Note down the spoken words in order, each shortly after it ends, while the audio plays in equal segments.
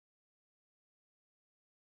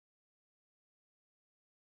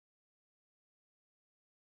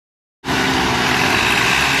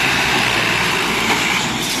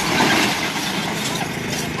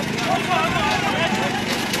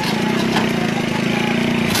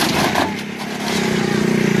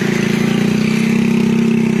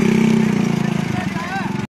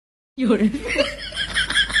د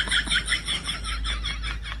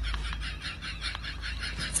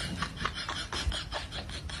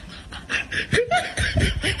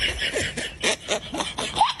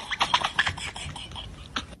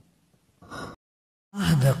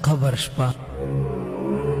قبر شپه.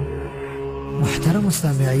 محترم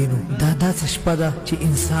مستمعینو، دا داسې شپه ده چې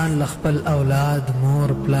انسان له خپل اولاد، مور،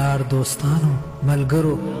 پلار، دوستانو،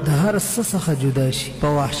 ملګرو د هر څه څخه جدا شي. په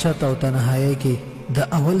وحشت او تنهایۍ کې د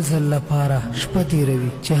اول ځل لپاره شپه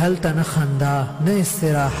تیروي چې هلته نه خندا، نه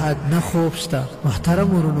استراحت، نه خوب شته. محترم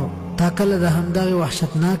ورونو، تا کله د همدغې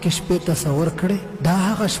وحشتناکې شپې تصور کړی؟ دا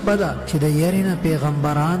هغه شپه ده چې د یرې نه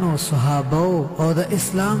پیغمبرانو، صحابو او د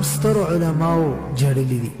اسلام سترو علماو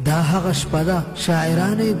جړلي دي. دا هغه شپه ده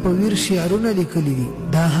شاعرانو یې په ویر شعرونه لیکلي دي.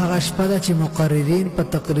 دا هغه شپه ده چې مقررین په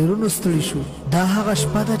تقریرونو ستړي شو. دا هغه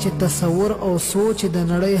شپه ده چې تصور او سوچ د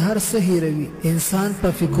نړۍ هر څه هیروي. انسان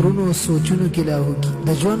په فکرونو او سوچونو کې لاهو کی،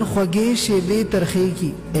 د ژوند خوږې شیبې ترخې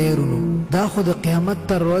کی. ای رونو، دا خو د قیامت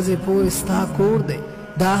تر ورځې پورې ستا کور دی.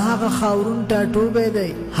 دا هغه خاورون ټاټوبی دی،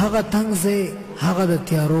 هغه تنګ ځای، هغه د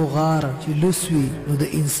تیارو غار چې لوس وي نو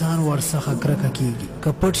د انسان ورڅخه کرکه کیږي. که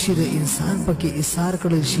پټ شي د انسان پکې ایثار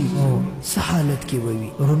کړل شي نو څه حالت کې به وي؟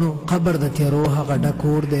 ورونو، قبر د تیارو هغه ډک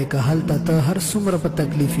اور دی. که هلته ته هر څومره په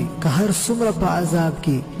تکلیف وي، که هر څومره په عذاب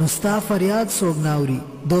کې، نو ستا فریاد څوک نه اوري.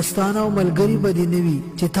 دوستان او ملګري به دې نه وي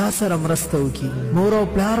چې تا سره مرسته وکړي. مور او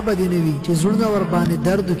پلار به دې نه وي چې زړونه ورباندې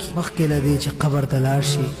درد وکړي. مخکې له دې چې قبر ته لاړ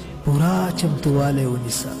شي، پورا چمتوالی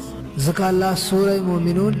ونیسه. ځکه الله سوره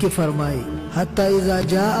مومنون کې فرمایي حتی اذا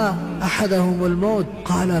جاء احدهم الموت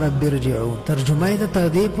قال رب ارجعون. ترجمه یې د تر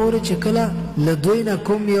دې پورې چې کله له دوی نه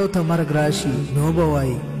کوم یو ته مرګ راشي نو به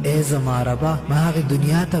وایي ای زما ربه، ما هغې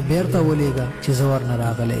دنیا ته بیرته ولېږه چې زه ورنه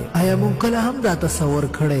راغلی. آیا موږ کله هم دا تصور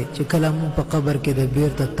کړی چې کله موږ په قبر کې د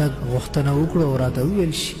بیرته تګ غوښتنه وکړو او راته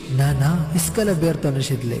وویل شي نه نه هېڅکله بیرته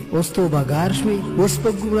نشي تللی؟ اوس توبهګار شوې، اوس په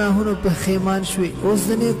ګناهونو پښیمان شوې، اوس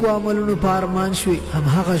د نیکو عملونو په ارمان شوې.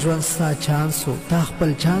 همهغه ژوند ستا چانس و، تا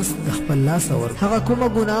خپل چانس د خپل لاسه ورکړ. هغه کومه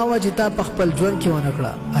ګناه وه چې تا په خپل ژوند کې ونه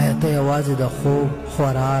کړه؟ آیا ته یوازې د خوب،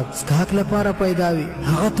 خوراک، څښاک لپاره پیدا وي؟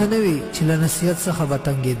 هغه ته نه وي چې له نصیحت څخه به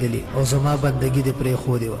تنګې او زما بندگی دې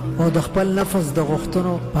پرېښودې وه او د خپل نفس د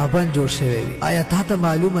غوښتنو پابند جوړ شوی وي. آیا تا ته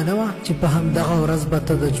معلومه نه وه چې په همدغه ورځ به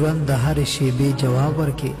ته د ژوند د هرې شیبې جواب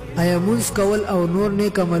ورکړې؟ آیا مونځ کول او نور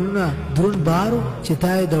نیک عملونه دروند بار و چې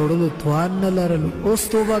تا یې د وړلو توان نه لرلو؟ اوس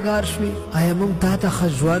توبهګار شوې. آیا موږ تا ته ښه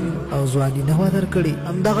ژوند او ځواني نه وه درکړې؟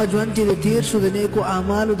 همدغه ژوند چې د تېر شو د نیکو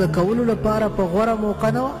اعمالو د کولو لپاره په غوره موقع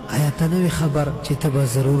نه وه؟ آیا ته نه وې خبر چې ته به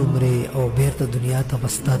ضرور مرې او بیرته دنیا ته به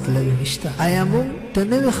ستا تلل نشته؟ آیا موږ ته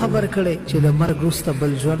نه خبر کړی چې د مرګ وروسته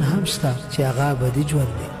بل ژوند هم شته چې هغه ابدي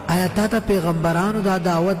ژوند دی؟ آیا تا ته پیغمبرانو دا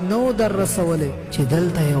دعوت نه و در رسولی چې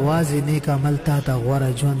دلته یوازې نیک عمل تا ته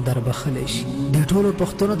غوره ژوند در بخلی شي؟ دې ټولو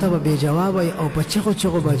پوښتنو ته به بې جوابه او په چغو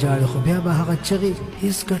چغو به جاړې، خو بیا به هغه چغې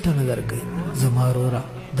هېڅ ګټه نه درکوي. زما وروره،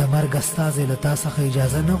 د مرګ استازی له تا څخه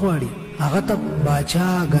اجازه نه غواړي. هغه ته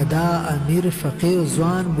باچا، ګدا، امیر، فقیر،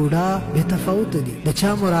 ځوان، بوډا بې تفاوته دي. د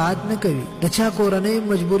چا مراعات نه کوي، د چا کورنۍ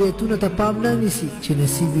مجبوریتونو ته پام نه نیسي. چې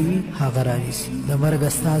نصیب وي هغه رانیسي. د مرګ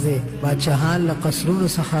استازی باچاهان له قصرونو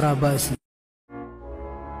څخه راباسي.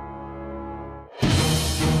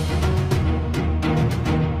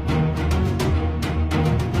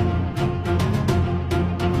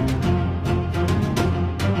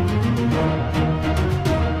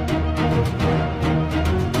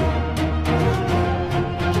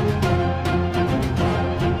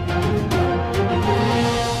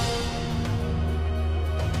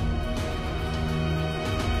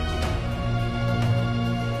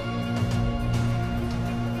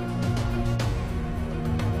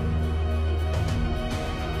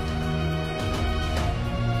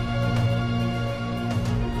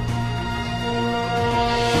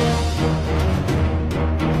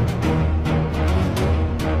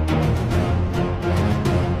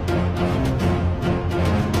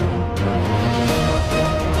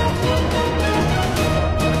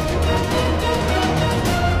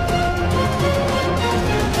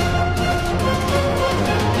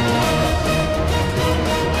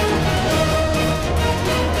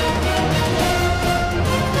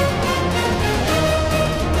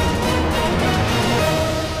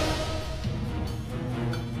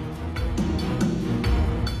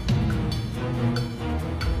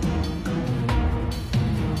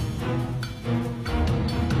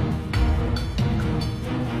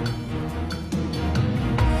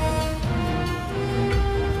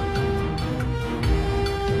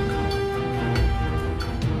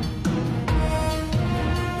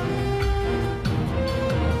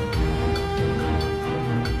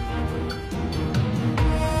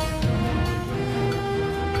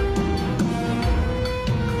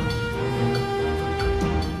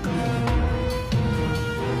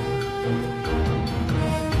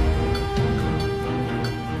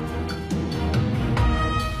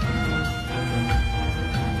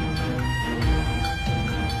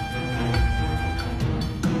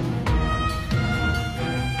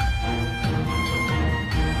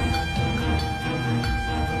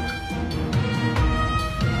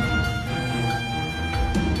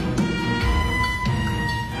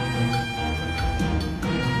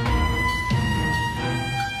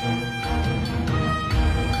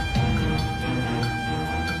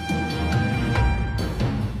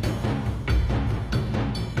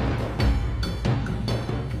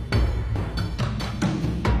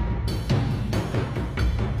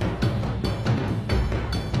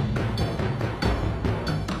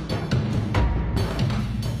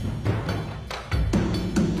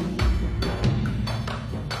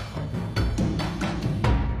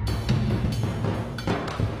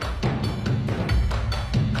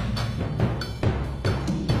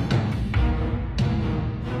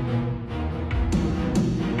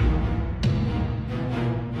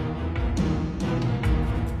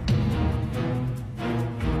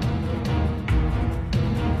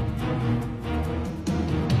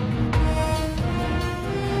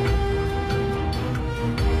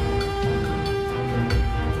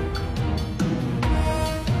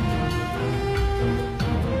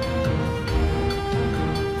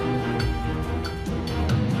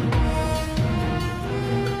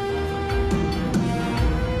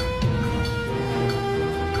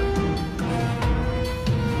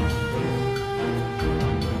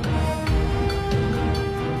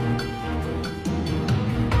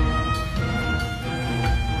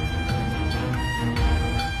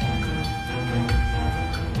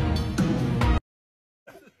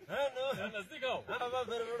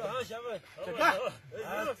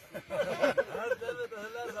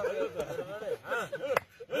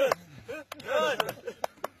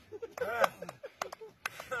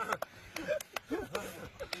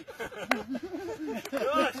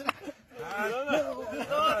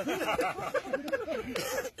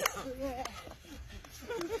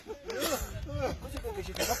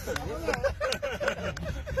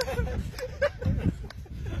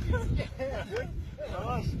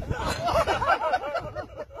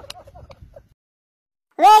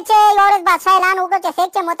 वेचे योरस बादशाह ऐलान उकर चे सेक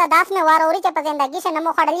चे मोतदास में वारोरी चे पजेंदगी से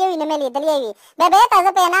नमो खड़लिये ने मेली दलिये बेबे तज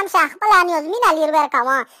पे नाम शाह पलानी उजमीन अलीर वर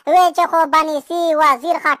कावा वेचे खो बनी सी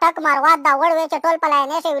वजीर खाटक मारवाद दावड़ वेचे टोल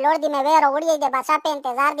पलायने से विलोड़ दी में वे रोड़ी दे बादशाह पे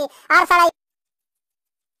इंतजार दी आर सड़ा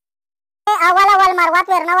अवला वल मारवात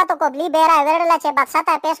वेर नवा तो कोबली बेरा वेरला चे बादशाह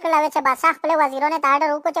ता पेश कला वेचे बादशाह पले वजीरों ने ताड़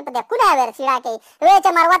रुको चे पदे कुना वेर सिड़ा के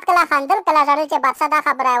वेचे मारवात कला खानदर कला जड़े चे बादशाह दा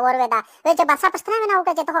खबर है और वेदा वेचे बादशाह पस्तना में ना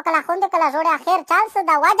उके चे तो कला खुंद कला जोड़े आखिर चाल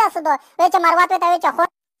सदा वाजा सदो वेचे मारवात वेता वेचे खो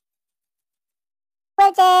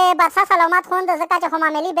वेचे बादशाह सलामत खुंद जका चे खमा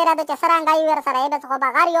मेली बेरा दे चे सरंगाई वेर सराय बे तो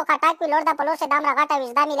बागारियो खटाक पि लोरदा पलो से दामरा घाटा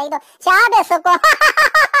विजदा मिलाई दो चाबे सको